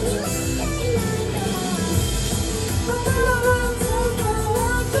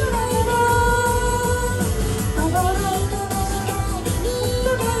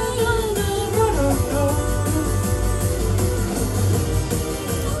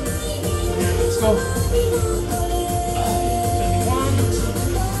 Let's go. 21,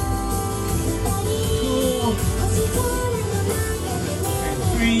 2, and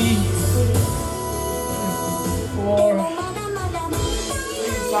 3, 4,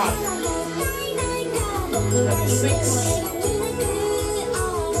 5, 26,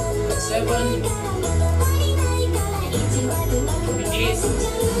 7, 28,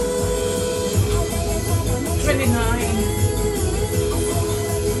 29,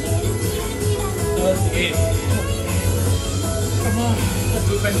 38. Come on, let's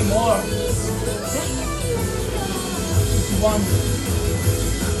do 20 more. 1,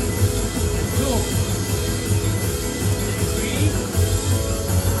 2, 3,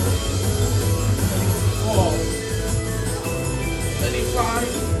 4, 35,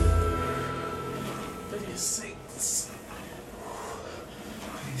 36,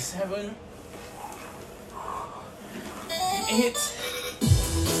 27, 28,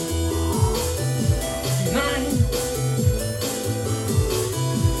 9,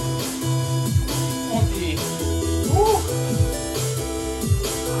 40. Woo.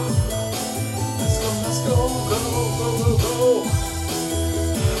 Let's go, go.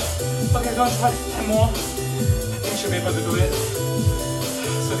 Okay, I'm gonna try 10 more. I think I should be able to do it.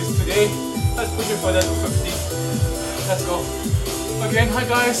 So this today, let's push it further to 50. Let's go. Again, hi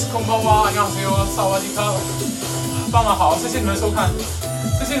guys, こんばんは，안녕하세요，萨瓦迪卡，傍晚好，谢谢你们收看，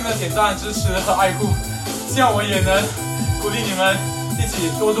谢谢你们的点赞、支持和爱护，希望我也能鼓励你们一起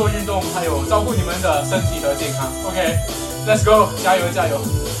多做运动，还有照顾你们的身体和健康。OK，Let's go， 加油加油，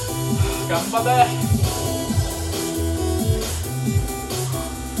頑張って。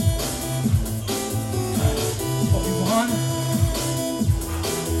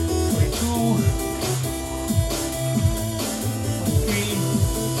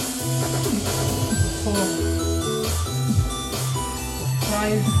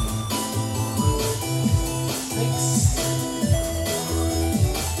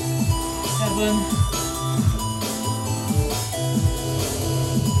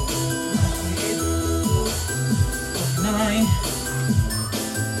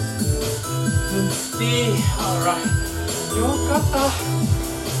Alright, you got that.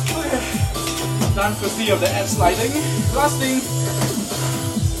 Okay. Done 50 of the ab sliding. Last thing,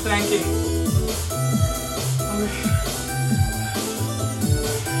 planking. Okay.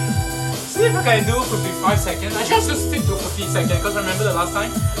 See if I can do 55 seconds. I just stick to 50 seconds because remember the last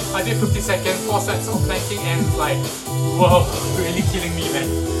time I did 50 seconds, 4 sets of planking and like, whoa, really killing me, man.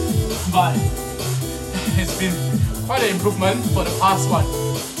 But it's been quite an improvement for the past, what,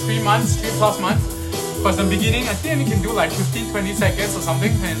 3 plus months. Because in the beginning, I think you can do like 15-20 seconds or something,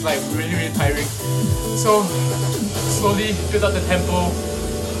 and it's like really tiring. So slowly build up the tempo,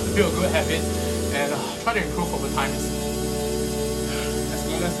 build a good habit, and try to improve over time.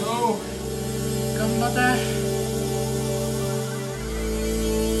 Let's go. 頑張って。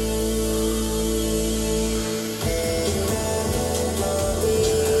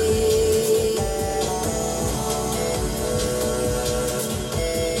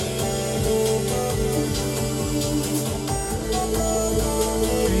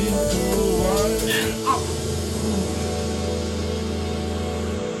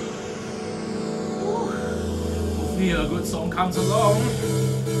A good song comes along.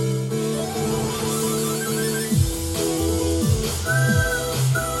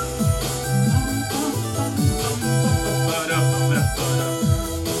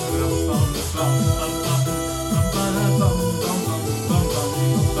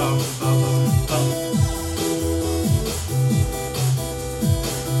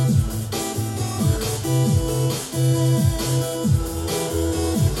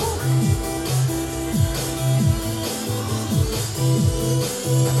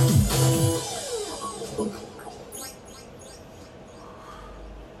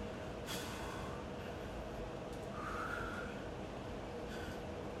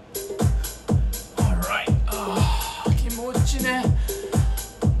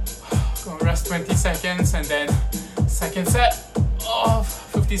 Gonna rest 20 seconds and then second set of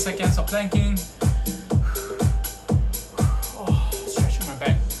 50 seconds of planking. Stretching my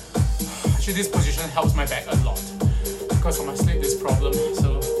back. Actually, this position helps my back a lot because of my sleep disc problem.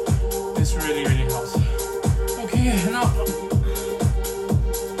 So this really helps. Okay, now.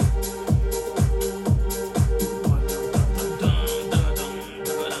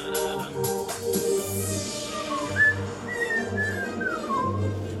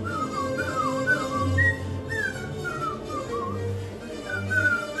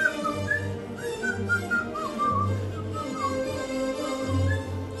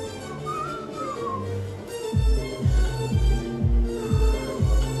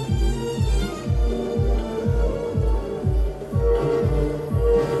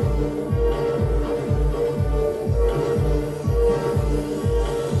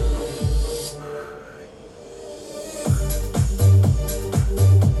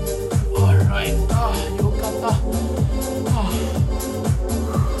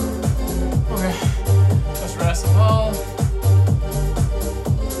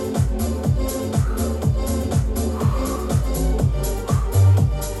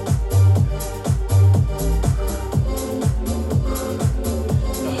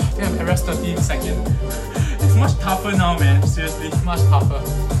 Seriously, much tougher.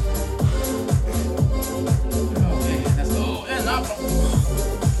 Okay, let's go and up.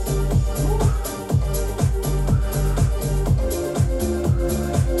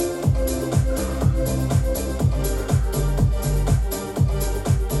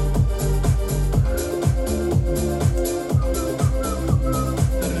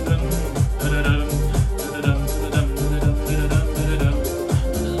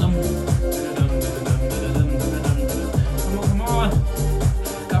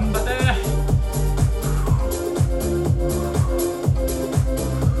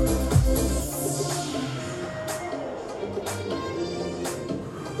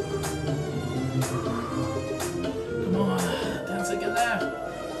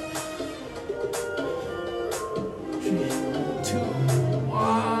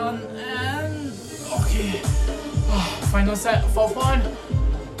 Final set for fun.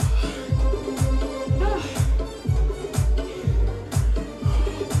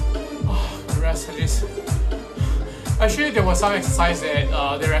 Rest at least. Actually, there was some exercise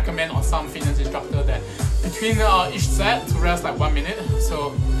that they recommend on some fitness instructor that between each set to rest like 1 minute.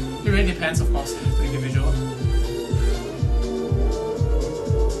 So it really depends, of course, the individual.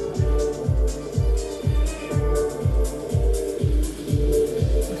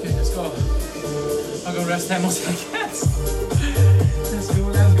 Okay, let's go. I'm gonna rest 10 more seconds. Let's go,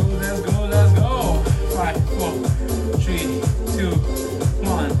 let's go, let's go, let's go. 5, 4, 3, 2,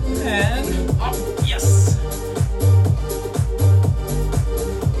 1, and up. Yes.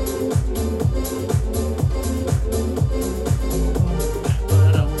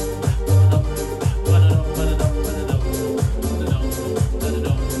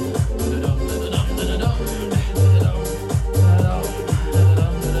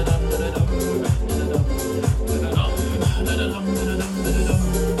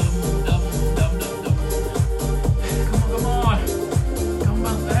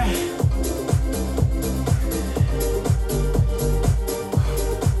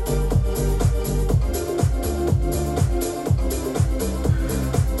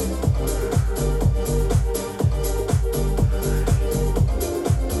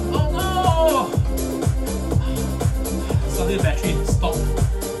 Battery stop.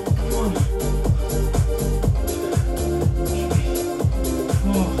 Come on. 3,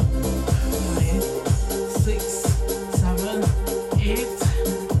 4, 5, 6, 7, 8,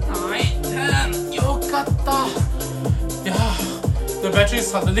 9, 10. Yokatta. Yeah, the battery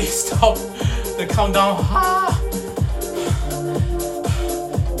suddenly stopped. The countdown. I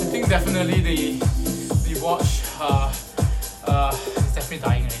think definitely the watch is definitely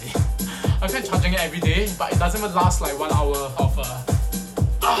dying already. I've tried charging it every day, but it doesn't even last like 1 hour of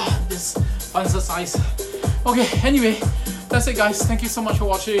this FUN-xercise. Okay, anyway, that's it guys. Thank you so much for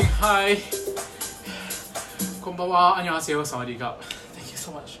watching. Hi. Konbanwa, annyeonghaseyo, sawadee-krap. Thank you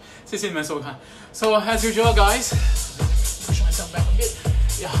so much. 谢谢你们收看. So as usual guys, push myself back a bit.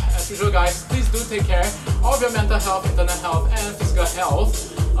 Yeah, as usual guys, please do take care of your mental health, internal health, and physical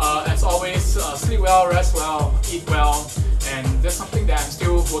health. As always, sleep well, rest well, eat well. And that's something that I'm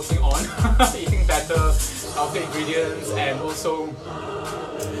still working on, eating better, healthy ingredients, and also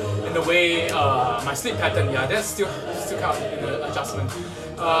in the way my sleep pattern. Yeah, that's still kind of an adjustment.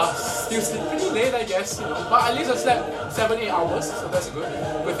 Still sleep pretty late, I guess, you know, but at least I slept 7-8 hours, so that's a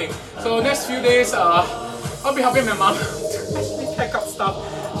good thing. So next few days, I'll be helping my mom actually pack up stuff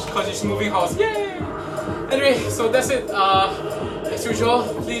because she's moving house. Yay! Anyway, so that's it. As usual,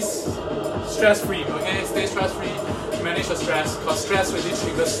 please stress-free. Okay, stay stress-free. Manage your stress, because stress really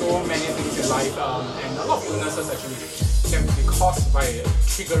triggers so many things in life, and a lot of illnesses actually can be caused by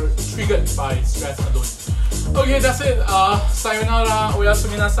triggered by stress alone. Okay, that's it. Sayonara,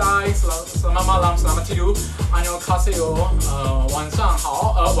 oyasumi nasai, selamat malam, selamat tidur, annyeonghaseyo, 晚上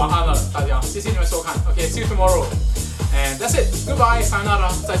好，晚安了大家，谢谢你们收看。Okay, see you tomorrow. And that's it. Goodbye, sayonara,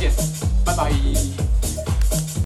 再见，拜拜。